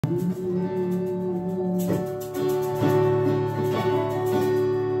Now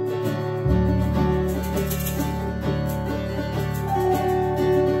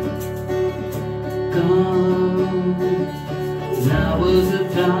is the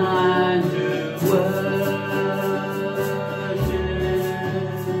time to worship.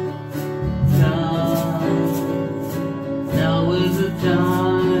 Now is the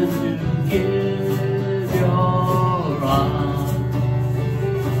time to give your heart.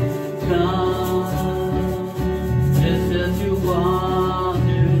 Come, just as you want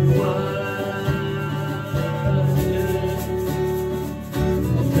to worship.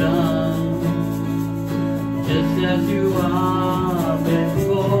 Come, just as you are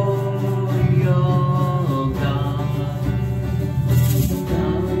before your God.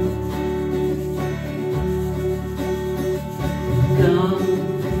 Come,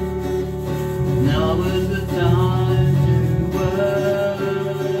 now is the time to worship.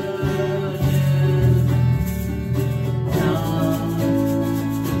 Come,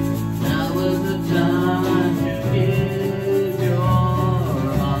 now is the time to give your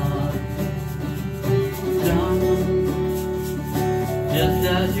heart. Come, just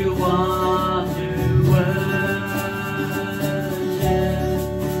as you want to worship.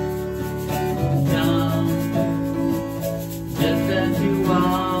 Come, just as you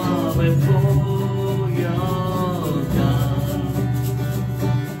are before your God.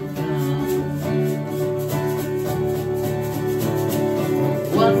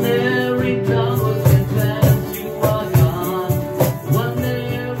 One day every tongue will confess you are God. One day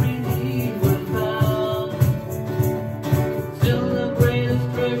every knee will bow. Still the greatest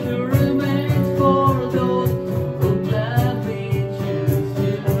treasure remains for those who gladly choose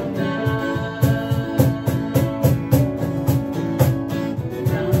you now.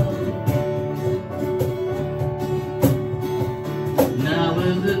 Now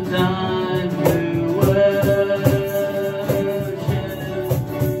is the time to worship.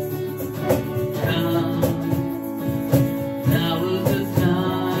 Come, now is the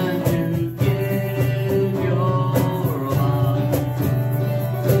time to give your heart.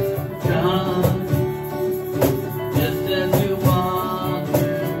 Come, just as you want to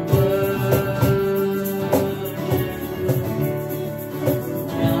worship.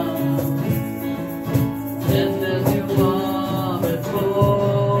 Come, just as you are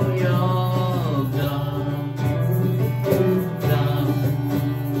before your God. Come,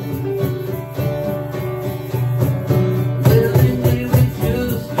 willingly we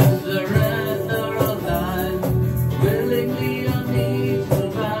choose to surrender our lives. Willingly our knees will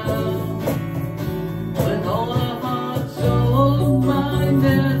bow. With all our heart, soul, mind,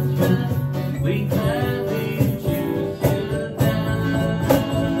 and strength, we gladly choose you now.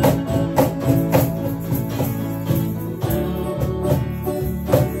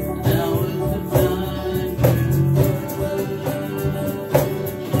 Now is the time to worship.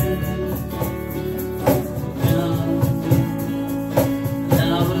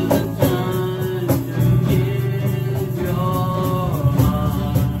 Now is the time to give your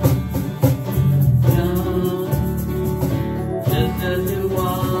heart. Come, just as you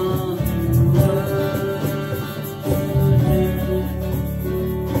want to worship.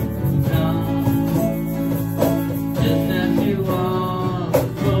 Come, just as you are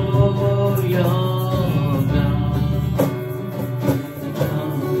before your God.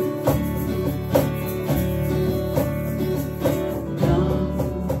 Come,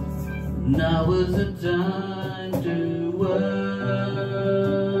 now is the time to worship.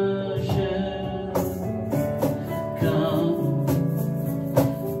 Come,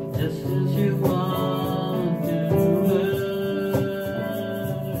 just as you want to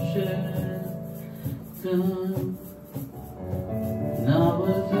worship. Come, now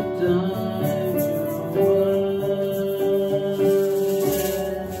is the time to worship.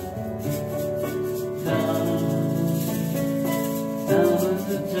 Come, now is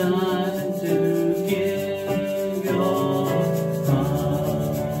the time to give your heart.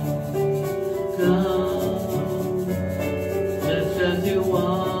 Come, just as you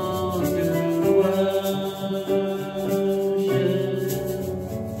want to worship.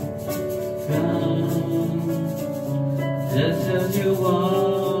 Come, just as you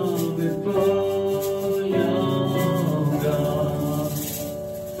are before your God.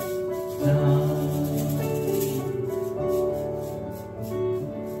 Come.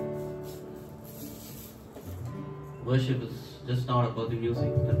 Worship is just not about the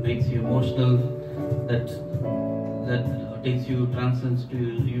music that makes you emotional, that takes you, transcends to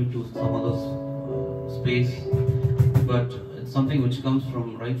you to some other space, but it's something which comes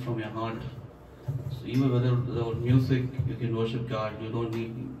from right from your heart. even without music, you can worship God. You don't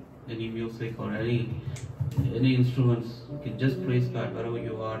need any music or any instruments. You can just praise God wherever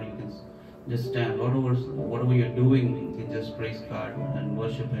you are. You can just stand. Whatever you're doing, you can just praise God and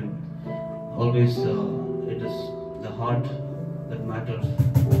worship Him. Always, it is the heart that matters.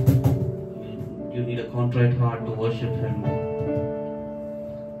 You need a contrite heart to worship Him.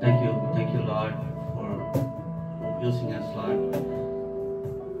 Thank you, Lord, for using us, Lord.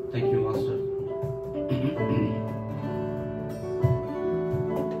 Thank you, Master.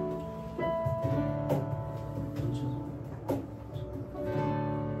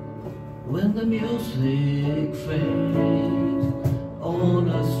 When the music fades, all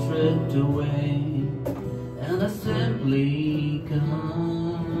is stripped away, and I simply come,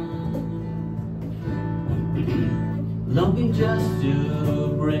 longing just to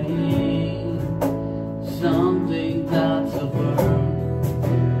bring something that's a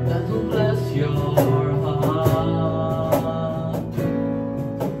burn that will bless your heart.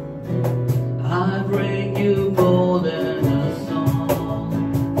 I bring you more than a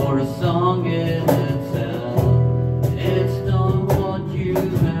song, or a song in itself. It's not what you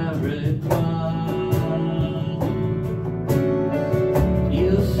have required.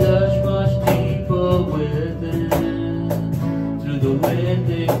 You search much deeper within, through the way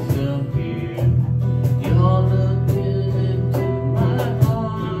things appear. You're looking into my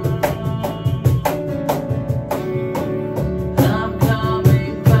heart. I'm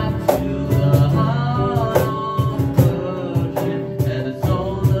coming back to the heart of worship, and it's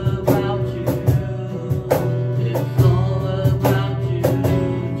all about you. It's all about you,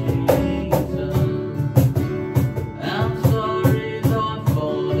 Jesus. I'm sorry, Lord,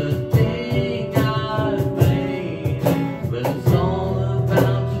 for the thing I've made, but it's all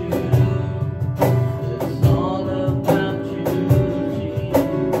about you. It's all about you, Jesus.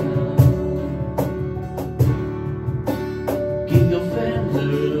 King of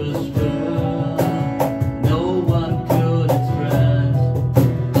endless birth, no one could express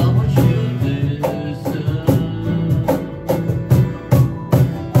how much you deserve.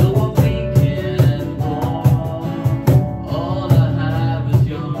 Though I'm weak and worn, all I have is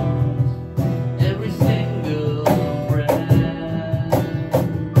yours, every single breath.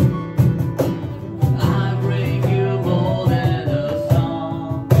 I bring you more than a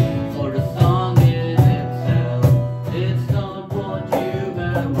song, or a song in itself. It's not what you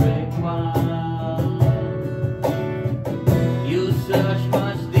have required. You search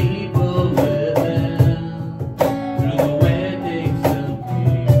much deeper within, through the way things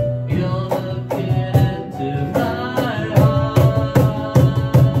appear. You're looking into my heart.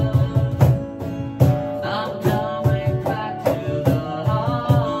 I'm coming back to the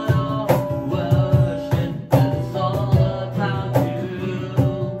heart of worship, and it's all about you.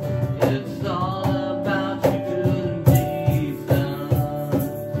 It's all about you, Jesus.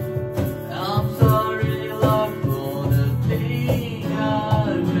 I'm sorry, Lord, for the thing I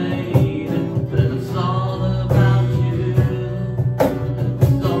made, but it's all about you.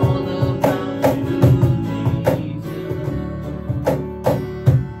 It's all about you, Jesus.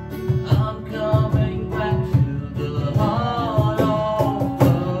 I'm coming back to the heart of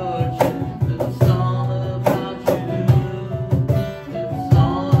worship, and it's all about you. It's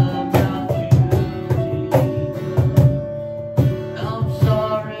all about you, Jesus. I'm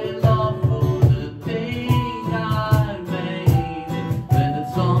sorry, Lord, for the thing I made, but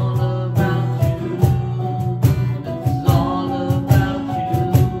it's all about you. It's all about you,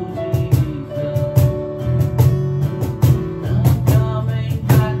 Jesus. I'm coming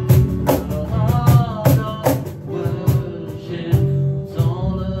back to the heart of worship. It's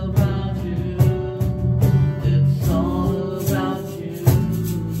all about you. It's all about you,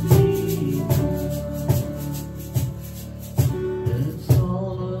 Jesus. It's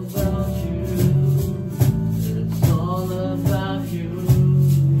all about you. It's all about you,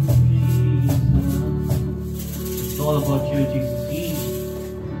 Jesus. It's all about you, Jesus. He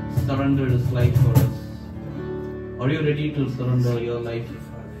surrendered His life for us. Are you ready to surrender your life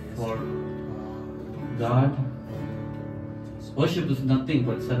for God? Worship is nothing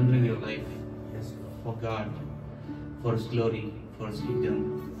but surrendering your life for God, for His glory, for His kingdom.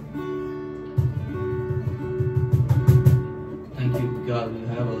 Thank you, God. We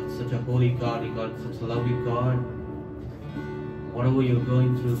have such a holy God. You got such a loving God. Whatever you're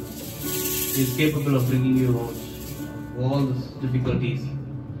going through, He's capable of bringing you out of all these difficulties.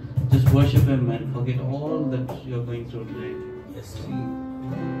 Just worship Him and forget all that you're going through today. Yes,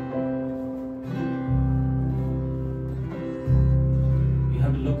 You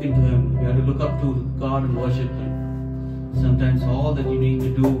have to look into Him. You have to look up to God and worship Him. Sometimes all that you need to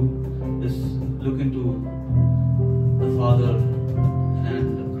do is look into the Father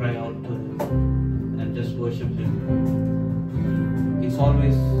and cry out to Him and just worship Him. He's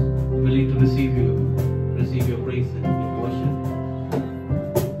always willing to receive your praise and your worship.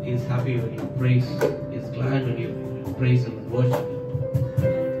 He's happy when you praise. He's glad when you praise Him and worship Him.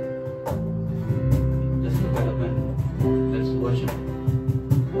 Just look at Him and let's worship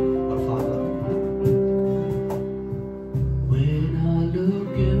our Father. When I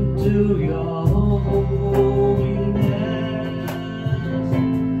look into your holiness,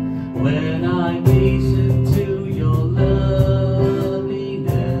 when I gaze into your loveliness,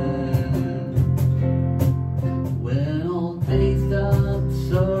 when all things that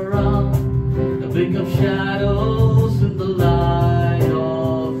surround become shadows in the light,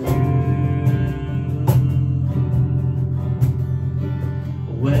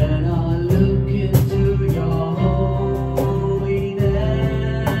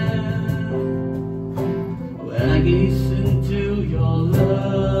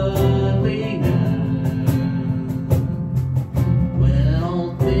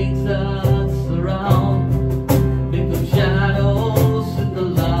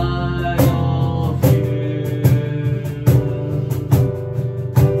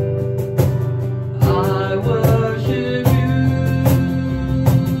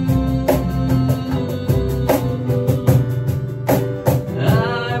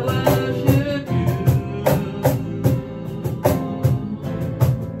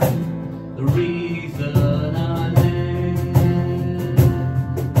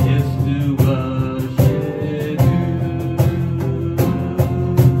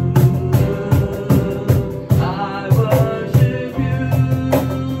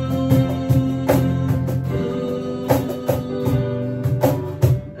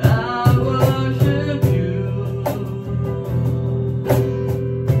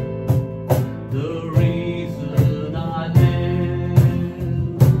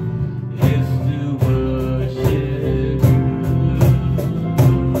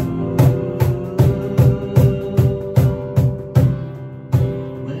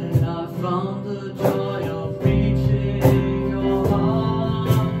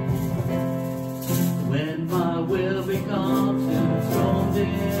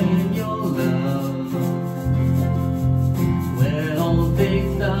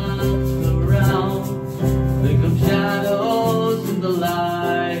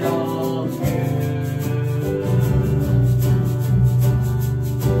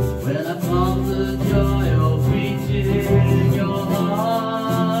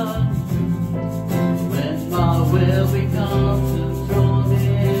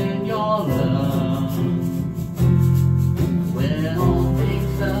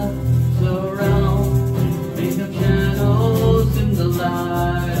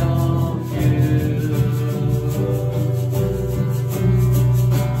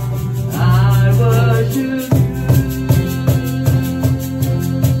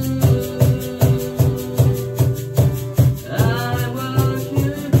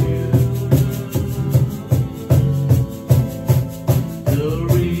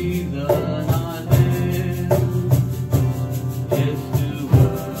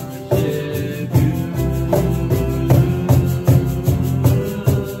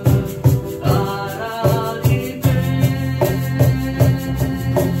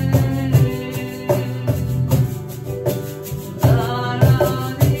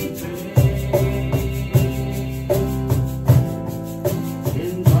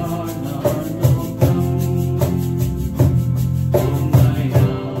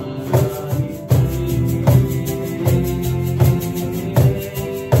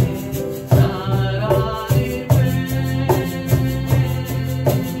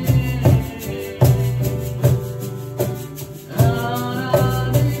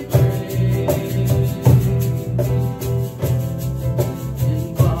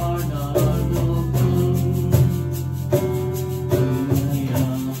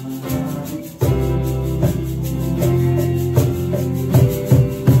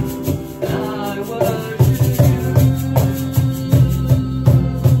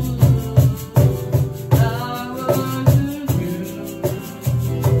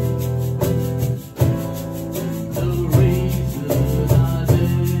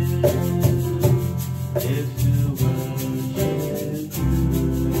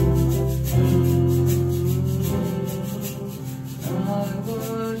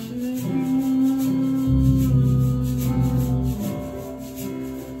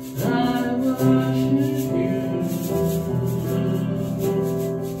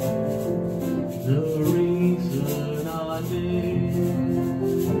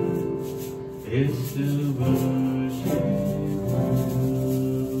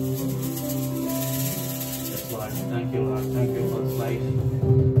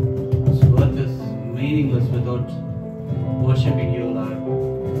 meaningless without worshiping you,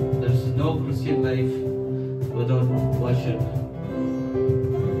 Lord. There is no Christian life without worship.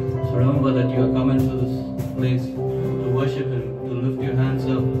 So remember that you are coming to this place to worship Him, to lift your hands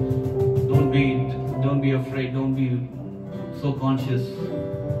up. Don't be afraid. Don't be so conscious.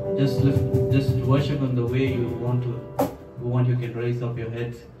 Just worship Him the way you want to. You want, you can raise up your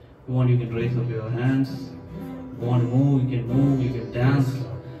head. You want, you can raise up your hands. You want to move, you can dance.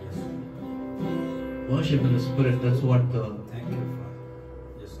 Worship in the Spirit. That's what the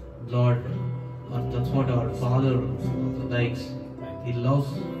Lord, that's what our Father likes. He loves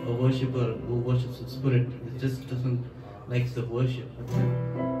a worshipper who worships in spirit. He just doesn't like the worship.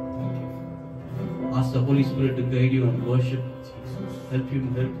 Ask the Holy Spirit to guide you and worship. Help you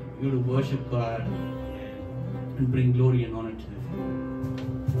to worship God and bring glory and honor to Him.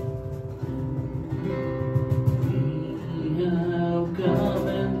 We have come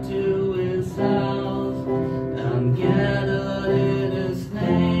into His house and gathered in His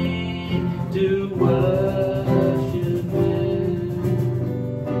name to worship Him.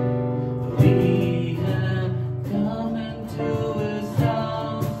 We have come into His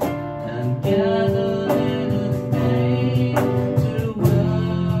house and gathered in His name to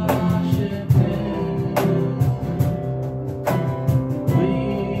worship Him.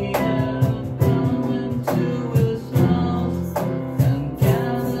 We have come into His house and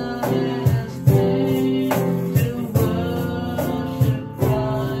gathered in His name to worship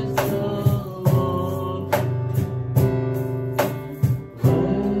Christ the Lord.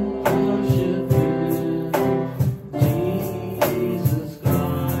 Worship Him, Jesus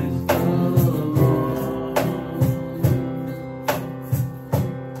Christ the Lord.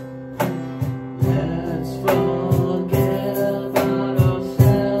 Let's forget about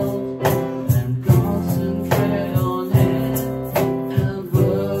ourselves and concentrate on Him and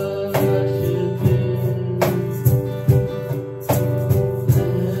worship Him.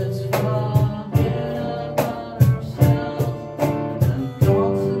 Let's forget about ourselves and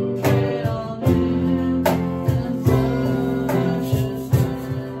concentrate on Him and worship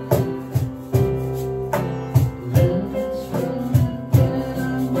Him. Let's forget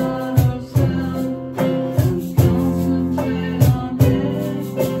about ourselves and concentrate on Him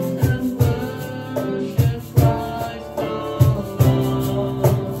and worship Christ the Lord.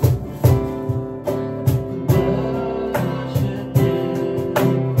 Worship Him,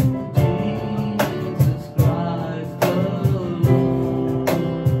 Jesus Christ the Lord.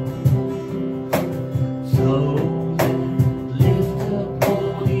 So lift up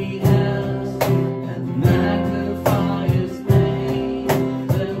holy hands and magnify His name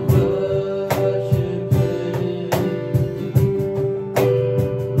and worship Him.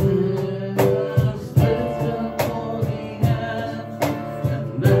 Let's lift up holy hands and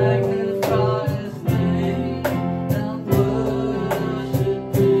magnify His name and worship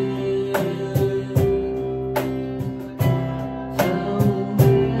Him. So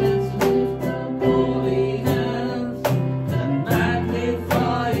let's lift up holy hands and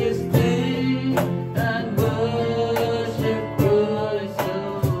magnify His name and worship Christ the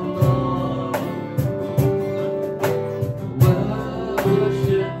Lord.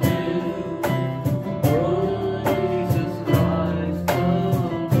 Worship Him, Jesus Christ the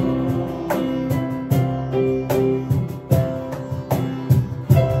Lord.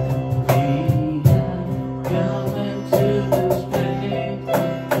 We have come into this place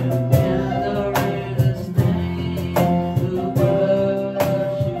and gather in His name to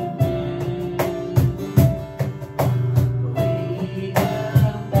worship Him. We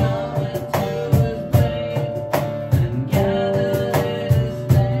have come into His place and gathered in His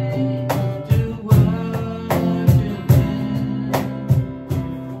name to worship Him.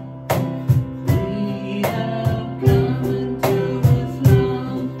 We have come into His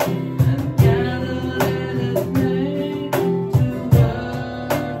love and gathered in His name to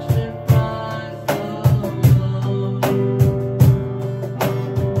worship Christ the Lord.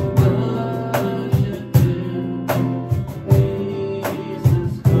 Worship Him,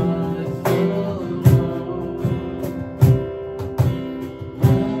 Jesus Christ the Lord.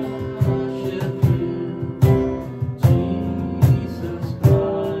 Worship Him, Jesus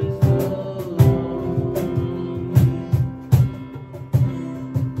Christ the Lord.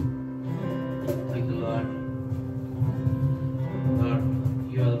 Thank you, Lord. Lord,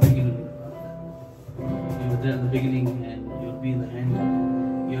 you are the beginning. You were there in the beginning and you'll be in the end.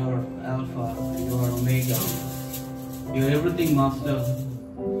 You are Alpha, you are Omega. You are everything, Master.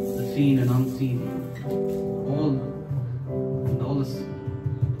 The seen and unseen. All the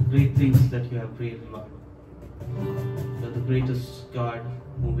great things that you have created, Lord. You are the greatest God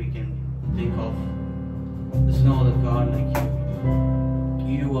whom we can think of. There's no other God like you.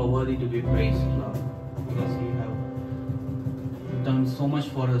 You are worthy to be praised, Lord, because you have done so much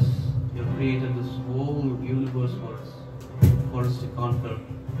for us. You have created this whole universe for us to conquer,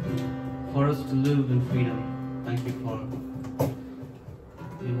 for us to live in freedom. Thank you for it.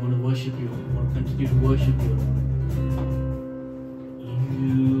 We want to worship you. We want to continue to worship you, Lord.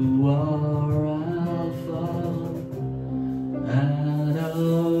 You are Alpha and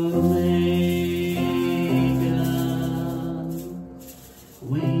Omega.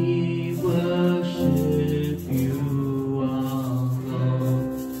 We worship you, our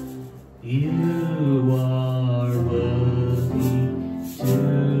Lord. You are worthy to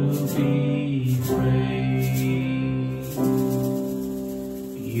be praised.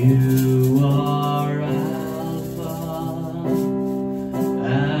 You are Alpha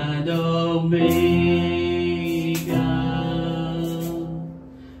and Omega.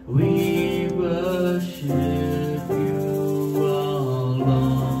 We worship you, our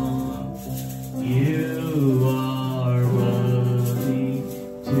Lord. You are worthy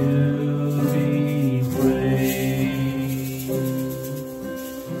to be praised.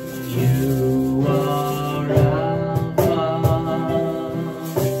 You are Alpha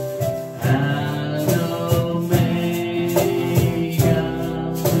and Omega.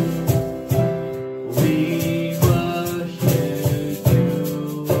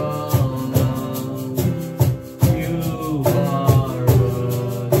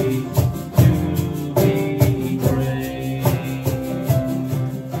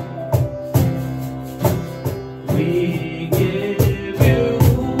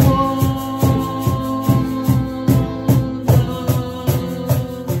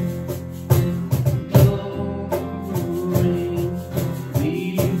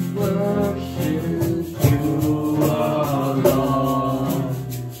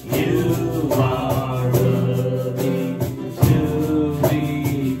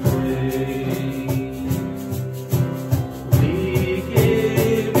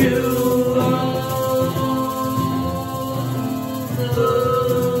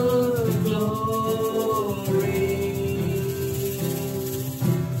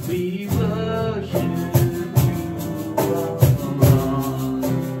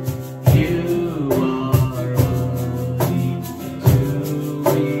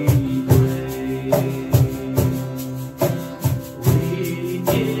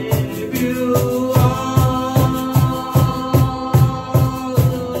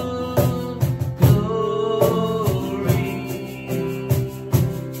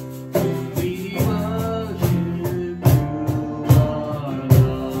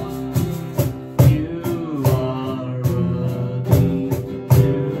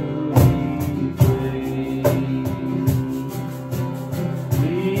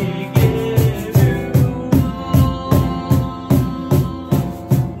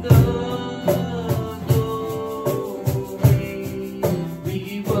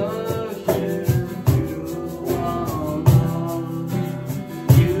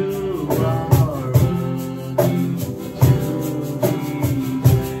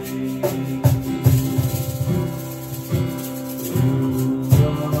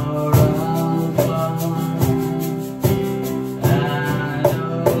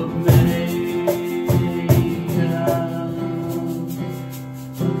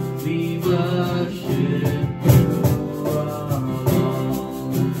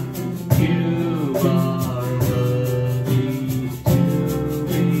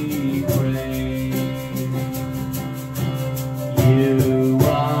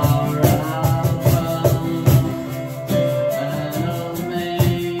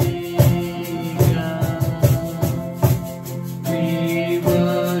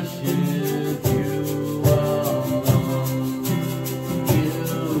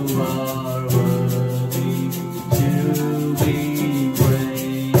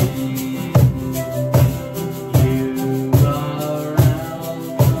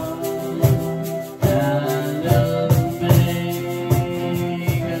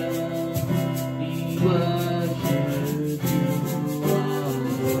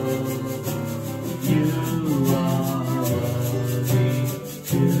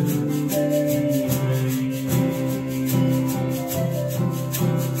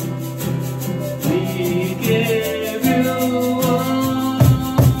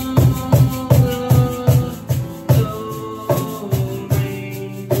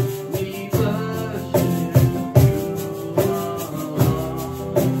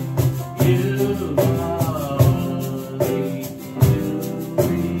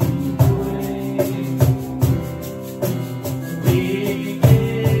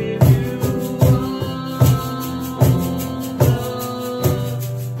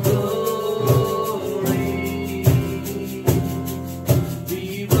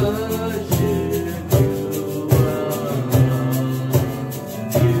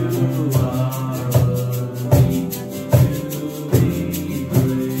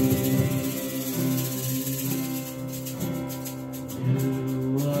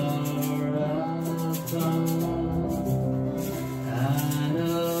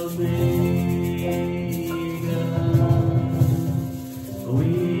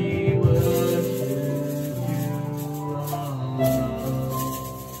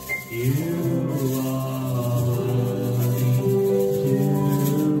 You are worthy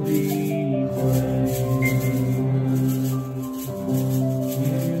to be praised. You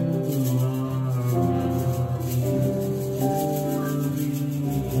are worthy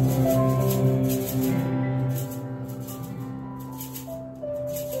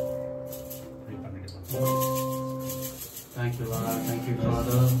Thank you, Lord. Thank you,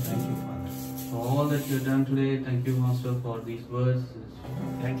 Father. Thank you, Father. For all that you've done today. Thank you, Master, for these words.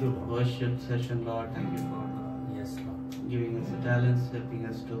 Thank you, Lord. Worship session, Lord. Thank you for Yes, Lord. giving us the talents, helping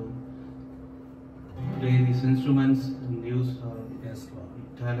us to play these instruments and use our Yes, Lord.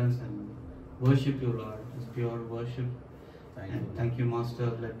 talents and worship you, Lord. It's pure worship. Thank And you. thank you, Master.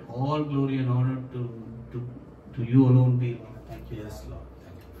 Let all glory and honor to you alone be, Lord. Thank you. Yes, Lord.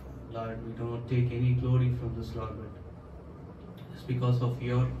 Thank you, Father. Lord, we do not take any glory from this, Lord, but it's because of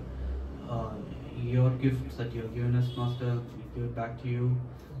your gifts that you have given us, Master. We give it back to you.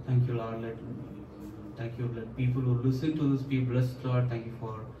 Thank you, Lord. Thank you. Let people who listen to this be blessed, Lord. Thank you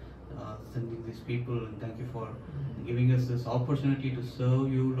for sending these people, and thank you for giving us this opportunity to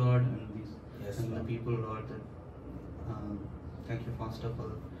serve you, Lord, and Yes, the Lord. people, Lord. Thank you, Master,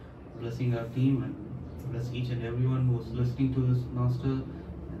 for blessing our team and bless each and everyone who is listening to this, Master,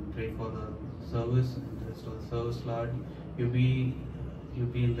 and pray for the service and the rest of the service, Lord. You be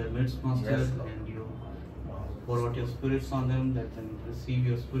in their midst, Master, Yes, Lord. and you pour out your spirits on them, let them receive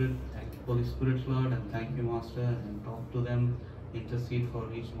your spirit, Holy Spirit, Lord, and thank you, Master, and talk to them, intercede for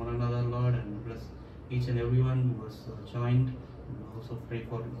each one another, Lord, and bless each and everyone who was joined. And also pray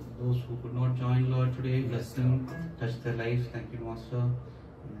for those who could not join, Lord, today. Bless Yes, them, touch their lives. Thank you, Master,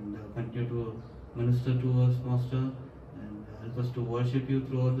 and continue to minister to us, Master, and help us to worship you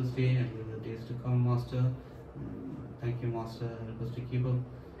throughout this day and in the days to come, Master. And thank you, Master. Help us to keep up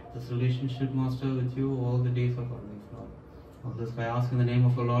this relationship, Master, with you all the days of our life, Lord. All this I ask in the name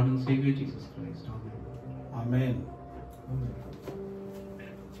of our Lord and Savior Jesus Christ. Amen. Amen.